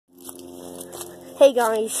Hey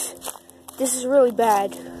guys, this is really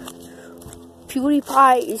bad.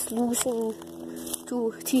 PewDiePie is losing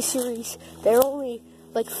to T-Series. They're only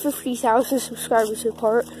like 50,000 subscribers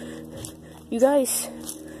apart. You guys,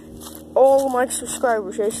 all my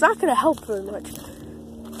subscribers, it's not gonna help very much,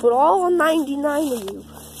 but all 99 of you,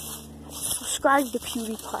 subscribe to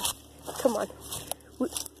PewDiePie. Come on.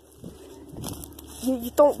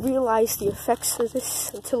 You don't realize the effects of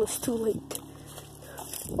this until it's too late.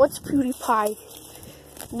 Once PewDiePie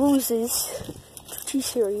loses to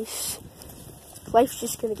T-Series, life's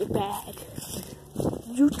just gonna get bad.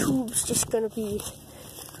 YouTube's just gonna be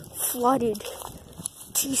flooded.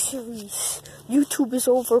 T-Series. YouTube is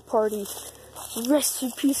over party. Rest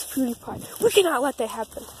in peace, PewDiePie. We cannot let that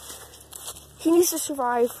happen. He needs to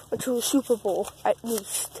survive until the Super Bowl, at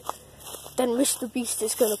least. Then Mr. Beast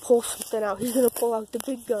is gonna pull something out. He's gonna pull out the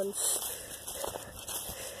big guns.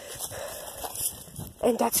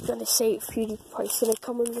 And that's gonna save PewDiePie. He's gonna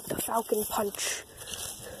come in with the Falcon Punch.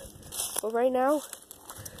 But right now,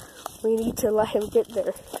 we need to let him get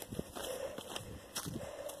there.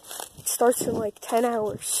 It starts in like 10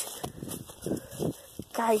 hours.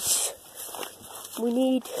 Guys, we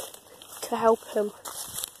need to help him.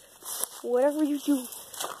 Whatever you do,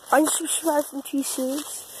 unsubscribe from T-Series,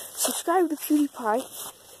 subscribe to PewDiePie,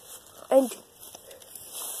 and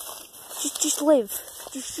just live.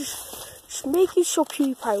 Just make it so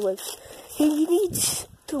PewDiePie lives. He needs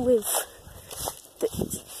to live.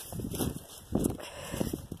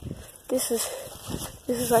 This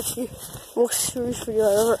is actually the most serious video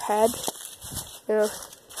I've ever had.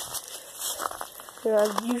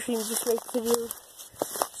 I usually just make videos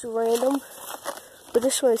so random, but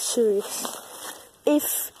this one is serious.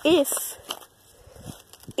 If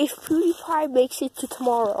PewDiePie makes it to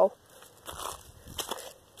tomorrow,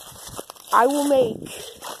 I will make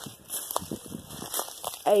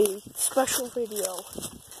a special video.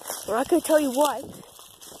 I'm not gonna tell you what,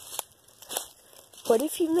 but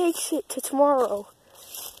if he makes it to tomorrow,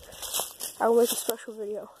 I will make a special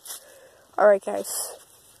video. Alright guys,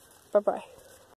 bye bye.